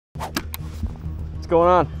going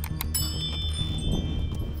on?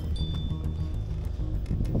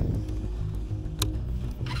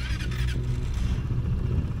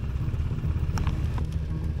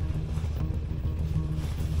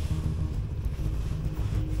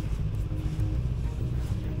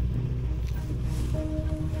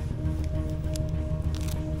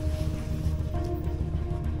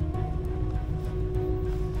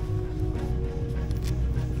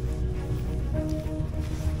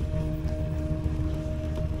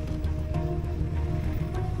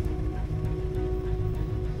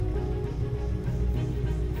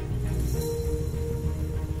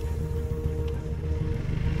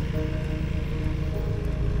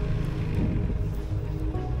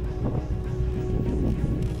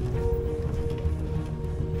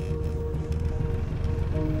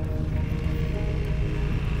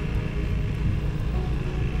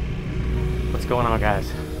 What's going on,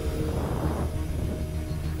 guys?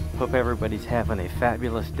 Hope everybody's having a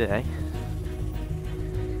fabulous day.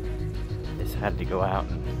 Decided to go out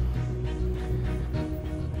and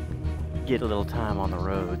get a little time on the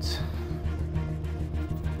roads.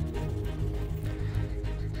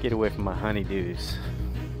 Get away from my honeydews.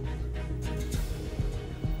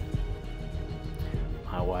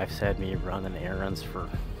 My wife's had me running errands for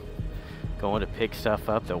going to pick stuff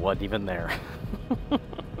up that wasn't even there.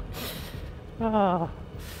 Ah,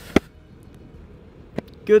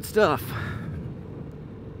 good stuff.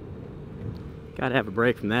 Gotta have a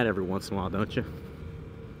break from that every once in a while, don't you?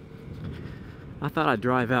 I thought I'd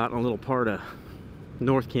drive out in a little part of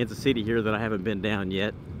North Kansas City here that I haven't been down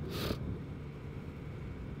yet.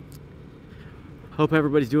 Hope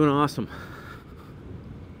everybody's doing awesome.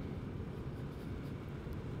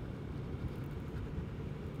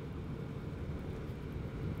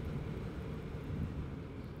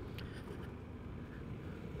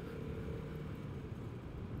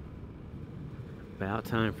 About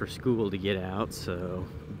time for school to get out, so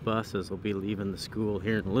buses will be leaving the school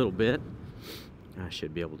here in a little bit. I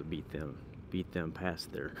should be able to beat them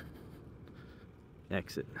past their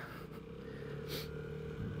exit.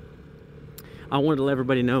 I wanted to let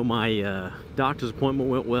everybody know my doctor's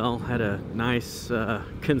appointment went well. Had a nice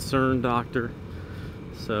concerned doctor,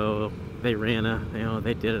 so they ran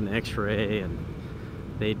they did an x-ray, and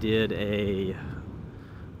they did a,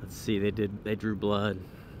 let's see, they drew blood.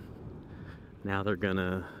 Now they're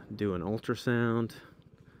gonna do an ultrasound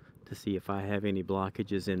to see if I have any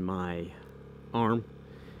blockages in my arm,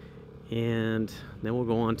 and then we'll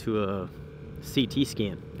go on to a CT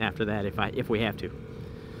scan after that if we have to,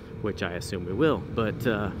 which I assume we will. But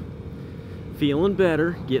feeling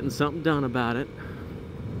better, getting something done about it.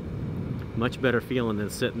 Much better feeling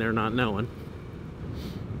than sitting there not knowing.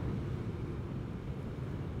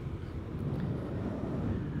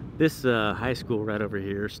 This high school right over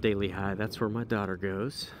here, Staley High, that's where my daughter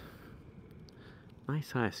goes.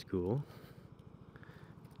 Nice high school.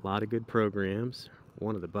 A lot of good programs.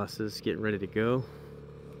 One of the buses getting ready to go.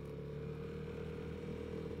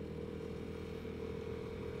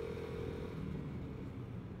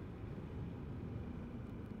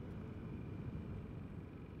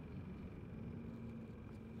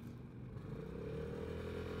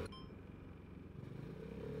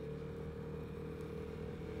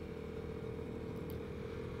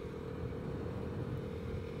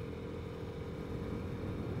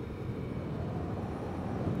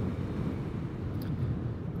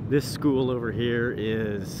 This school over here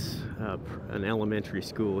is an elementary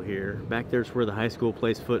school here. Back there's where the high school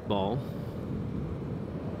plays football.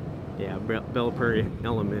 Yeah, Bella Prairie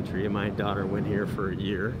Elementary, and my daughter went here for a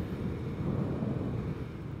year.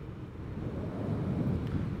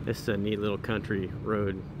 This is a neat little country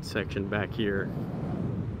road section back here.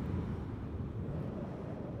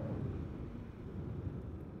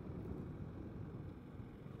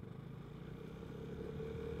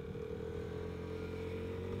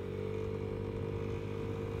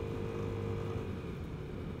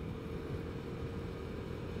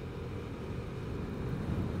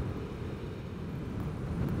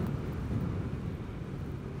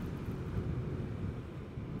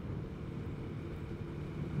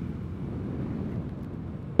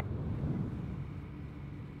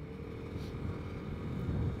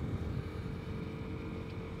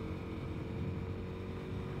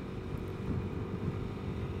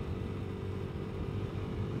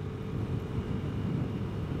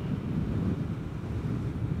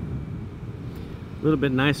 A little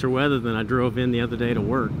bit nicer weather than I drove in the other day to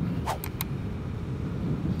work.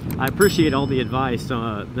 I appreciate all the advice.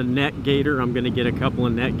 The net gator, I'm going to get a couple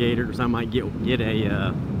of net gators. I might get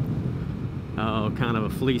a kind of a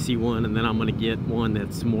fleecy one, and then I'm going to get one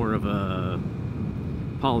that's more of a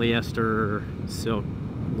polyester silk,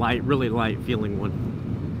 light, really light feeling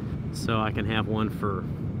one, so I can have one for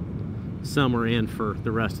summer and for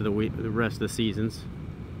the rest of the week, the rest of the seasons.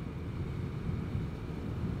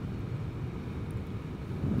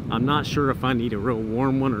 I'm not sure if I need a real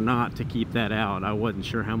warm one or not to keep that out. I wasn't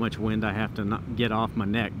sure how much wind I have to not get off my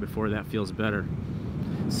neck before that feels better.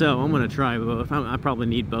 So I'm going to try both. I probably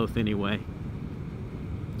need both anyway.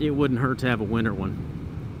 It wouldn't hurt to have a winter one.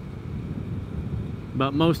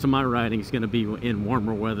 But most of my riding is going to be in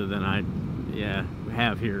warmer weather than I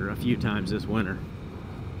have here a few times this winter.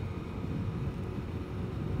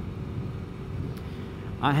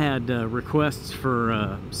 I had requests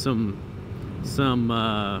for some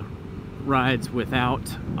rides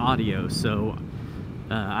without audio, so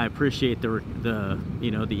I appreciate the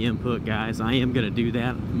input, guys. I am going to do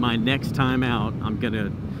that. My next time out, I'm going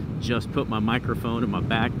to just put my microphone in my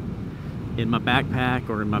backpack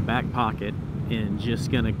or in my back pocket, and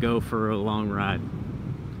just going to go for a long ride.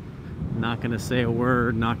 Not going to say a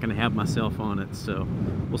word, not going to have myself on it. So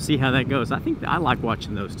we'll see how that goes. I think I like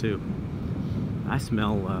watching those too. I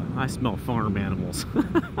smell farm animals.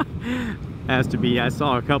 Has to be. I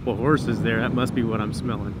saw a couple horses there. That must be what I'm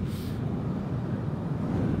smelling.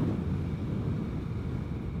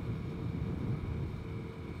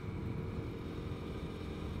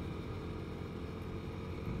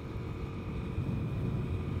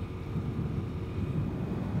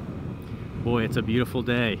 Boy, it's a beautiful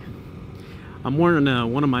day. I'm wearing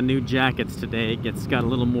one of my new jackets today. It's got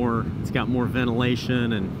more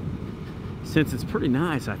ventilation, and since it's pretty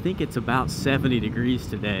nice, I think it's about 70 degrees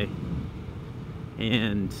today,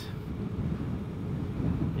 and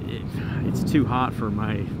it's too hot for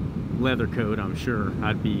my leather coat. I'm sure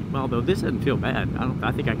I'd be, although this doesn't feel bad.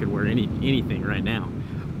 I think I could wear anything right now.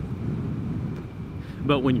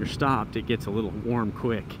 But when you're stopped, it gets a little warm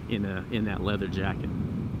quick in that leather jacket.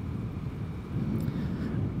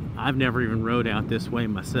 I've never even rode out this way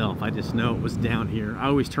myself. I just know it was down here. I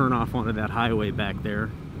always turn off onto that highway back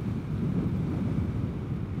there.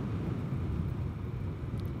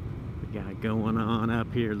 We got going on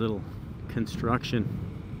up here, little construction.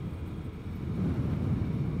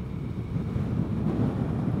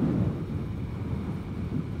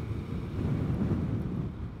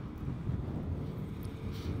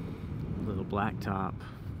 Little blacktop.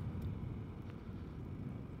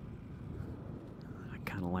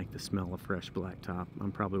 I like the smell of fresh blacktop.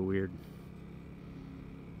 I'm probably weird.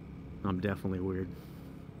 I'm definitely weird.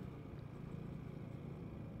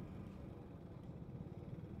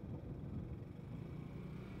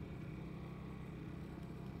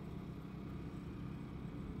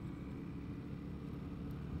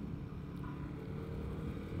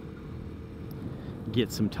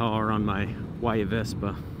 Get some tar on my white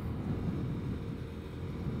Vespa.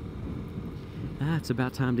 It's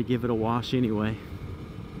about time to give it a wash anyway.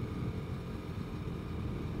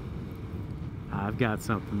 I've got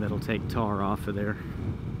something that'll take tar off of there.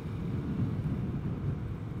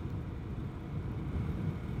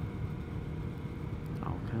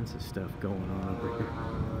 All kinds of stuff going on over here.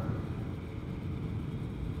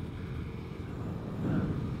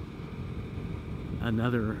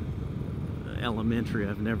 Another elementary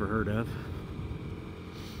I've never heard of.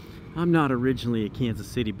 I'm not originally a Kansas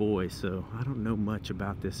City boy, so I don't know much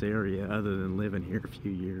about this area other than living here a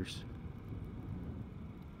few years.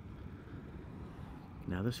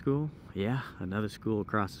 Another school? Yeah, another school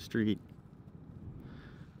across the street.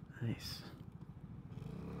 Nice.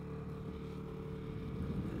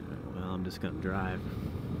 Well, I'm just gonna drive.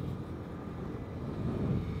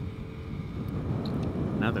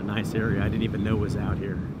 Another nice area I didn't even know was out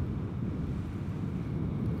here.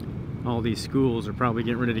 All these schools are probably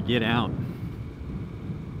getting ready to get out,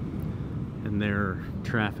 and their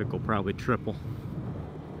traffic will probably triple.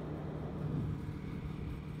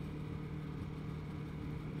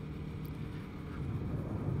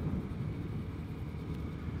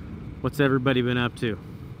 What's everybody been up to?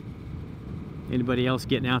 Anybody else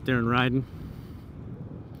getting out there and riding?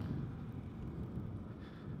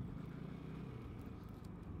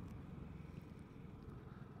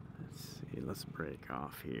 Let's see, let's break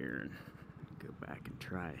off here and go back and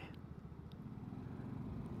try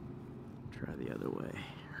the other way.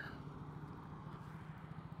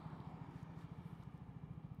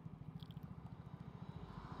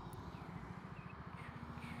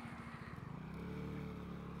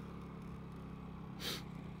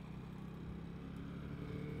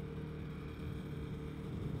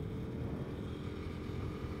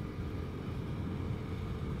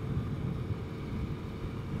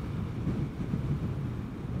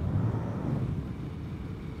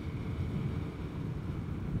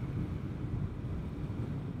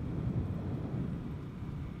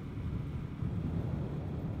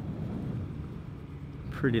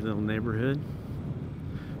 Pretty little neighborhood.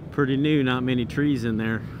 Pretty new, not many trees in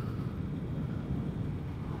there.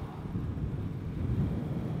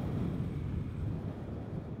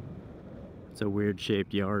 It's a weird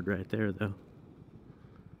shaped yard right there though.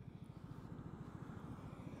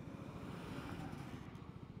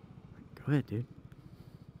 Go ahead, dude.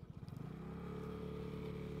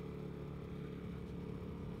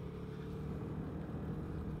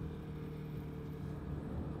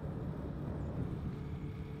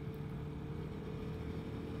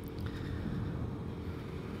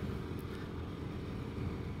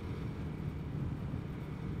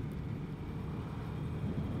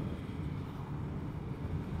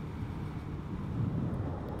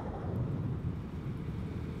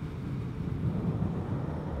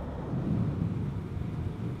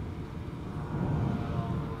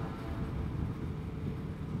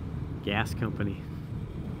 Gas company.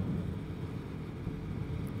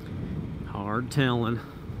 Hard telling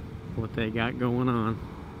what they got going on.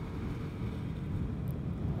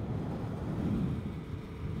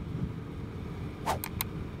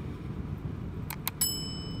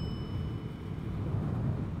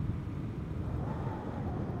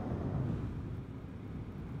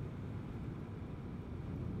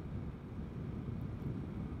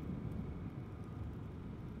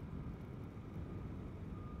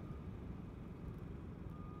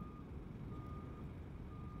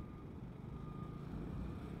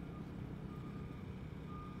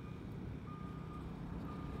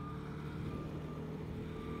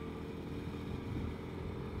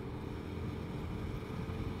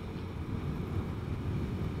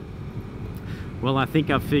 Well, I think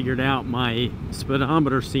I've figured out my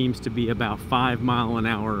speedometer seems to be about 5 miles an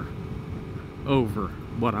hour over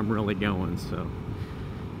what I'm really going, so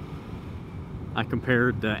I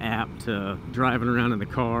compared the app to driving around in the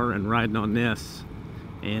car and riding on this,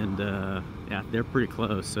 and yeah, they're pretty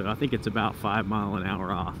close, so I think it's about 5 miles an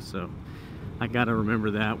hour off, so I gotta remember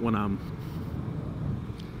that when I'm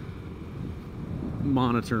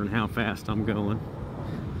monitoring how fast I'm going.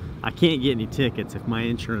 I can't get any tickets. If my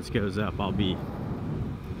insurance goes up, I'll be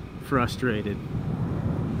frustrated.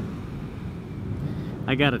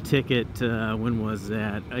 I got a ticket, when was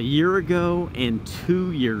that? A year ago and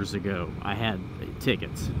 2 years ago I had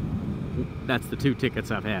tickets. That's the 2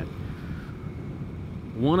 tickets I've had.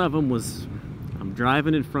 One of them was, I'm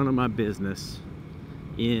driving in front of my business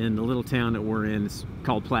in the little town that we're in. It's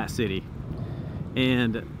called Platte City.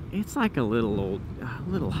 And it's like a little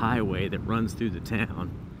highway that runs through the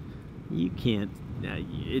town. You can't,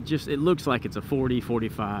 it looks like it's a 40,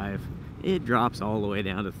 45. It drops all the way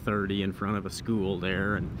down to 30 in front of a school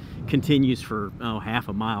there and continues for, half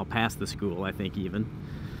a mile past the school, I think even.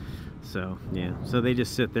 So, yeah, so they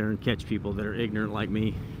just sit there and catch people that are ignorant like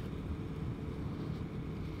me.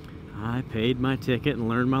 I paid my ticket and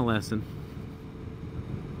learned my lesson.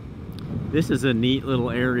 This is a neat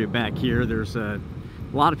little area back here. There's a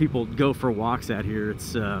lot of people go for walks out here.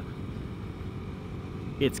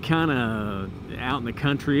 It's kind of out in the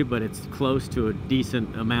country, but it's close to a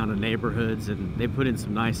decent amount of neighborhoods, and they put in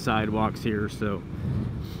some nice sidewalks here, so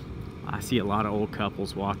I see a lot of old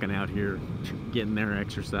couples walking out here getting their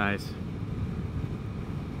exercise.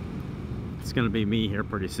 It's gonna be me here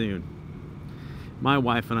pretty soon. My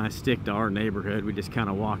wife and I stick to our neighborhood. We just kind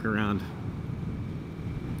of walk around,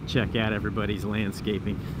 check out everybody's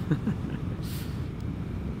landscaping.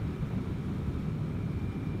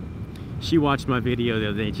 She watched my video the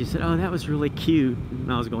other day and she said, "Oh, that was really cute."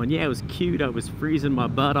 And I was going, "Yeah, it was cute. I was freezing my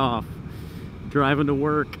butt off driving to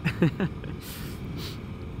work."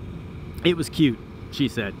 It was cute, she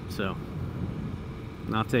said, so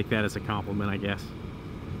I'll take that as a compliment, I guess.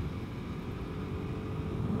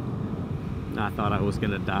 I thought I was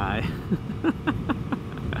gonna die.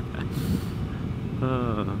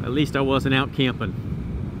 At least I wasn't out camping.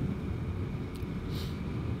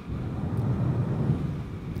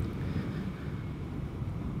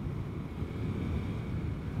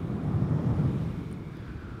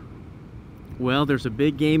 Well, there's a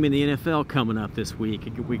big game in the NFL coming up this week.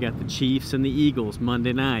 We got the Chiefs and the Eagles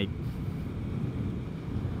Monday night.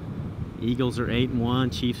 Eagles are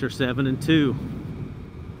 8-1, Chiefs are 7-2.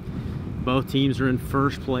 Both teams are in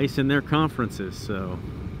first place in their conferences, so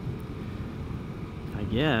I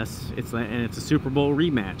guess it's a Super Bowl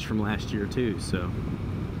rematch from last year too, so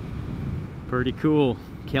pretty cool.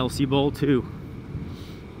 Kelsey Bowl too.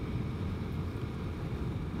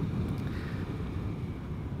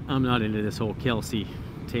 I'm not into this whole Kelsey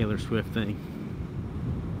Taylor Swift thing.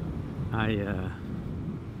 I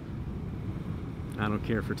don't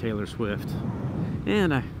care for Taylor Swift,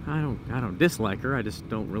 and I don't dislike her. I just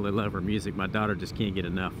don't really love her music. My daughter just can't get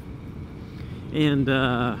enough. And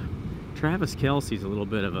Travis Kelce's a little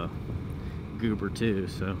bit of a goober too,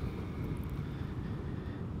 so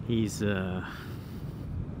he's a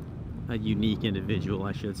unique individual,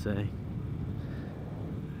 I should say.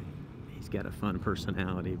 He's got a fun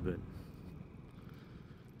personality, but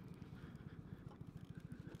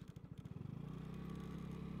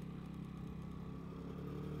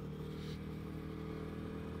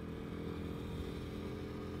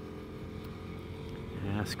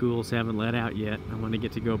schools haven't let out yet. I want to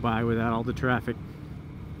get to go by without all the traffic.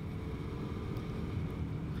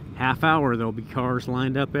 Half hour, there'll be cars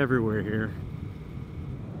lined up everywhere here.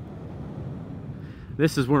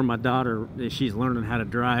 This is where my daughter, she's learning how to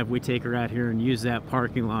drive. We take her out here and use that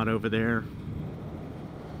parking lot over there.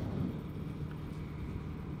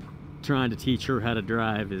 Trying to teach her how to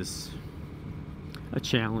drive is a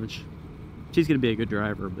challenge. She's going to be a good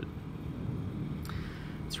driver, but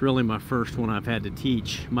it's really my first one I've had to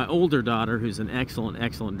teach. My older daughter, who's an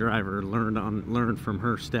excellent driver, learned from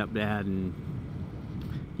her stepdad,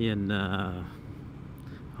 and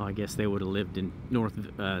I guess they would have lived in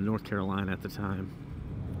North Carolina at the time.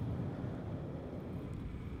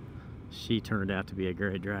 She turned out to be a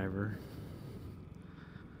great driver.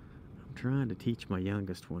 I'm trying to teach my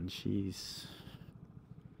youngest one. She's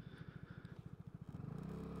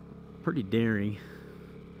pretty daring,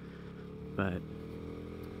 but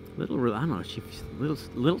I don't know, she's a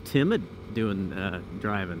little timid doing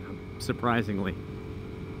driving, surprisingly.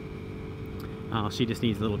 Oh, she just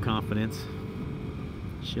needs a little confidence.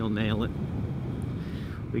 She'll nail it.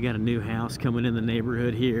 We got a new house coming in the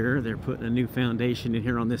neighborhood here. They're putting a new foundation in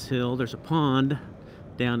here on this hill. There's a pond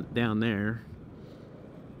down there.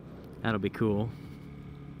 That'll be cool.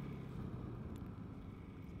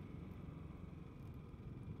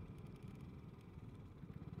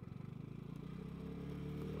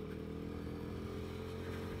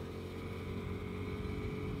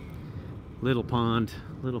 Little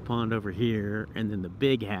pond over here, and then the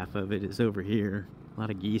big half of it is over here. A lot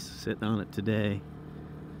of geese sitting on it today.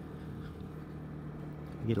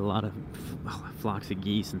 You get a lot of flocks of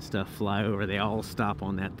geese and stuff fly over. They all stop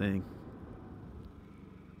on that thing.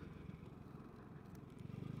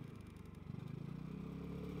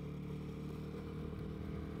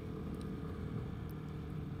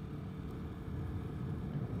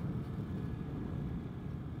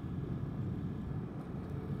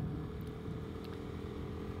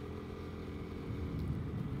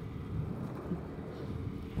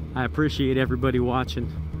 I appreciate everybody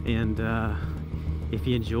watching, and if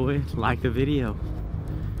you enjoy, like the video.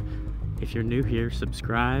 If you're new here,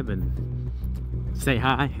 subscribe and say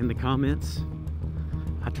hi in the comments.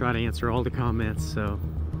 I try to answer all the comments, so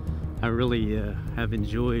I really have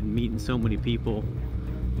enjoyed meeting so many people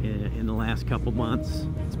in the last couple months.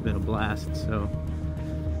 It's been a blast. So,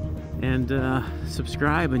 and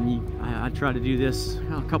subscribe, and I try to do this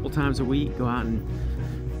a couple times a week. Go out and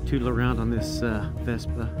tootle around on this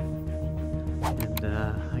Vespa, and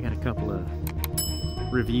I got a couple of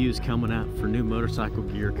reviews coming out for new motorcycle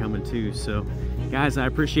gear coming too. So guys, I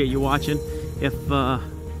appreciate you watching. If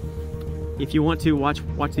you want to watch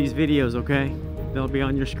these videos, okay, they'll be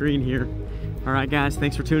on your screen here. All right guys,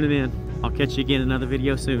 thanks for tuning in. I'll catch you again in another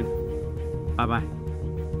video soon. Bye bye.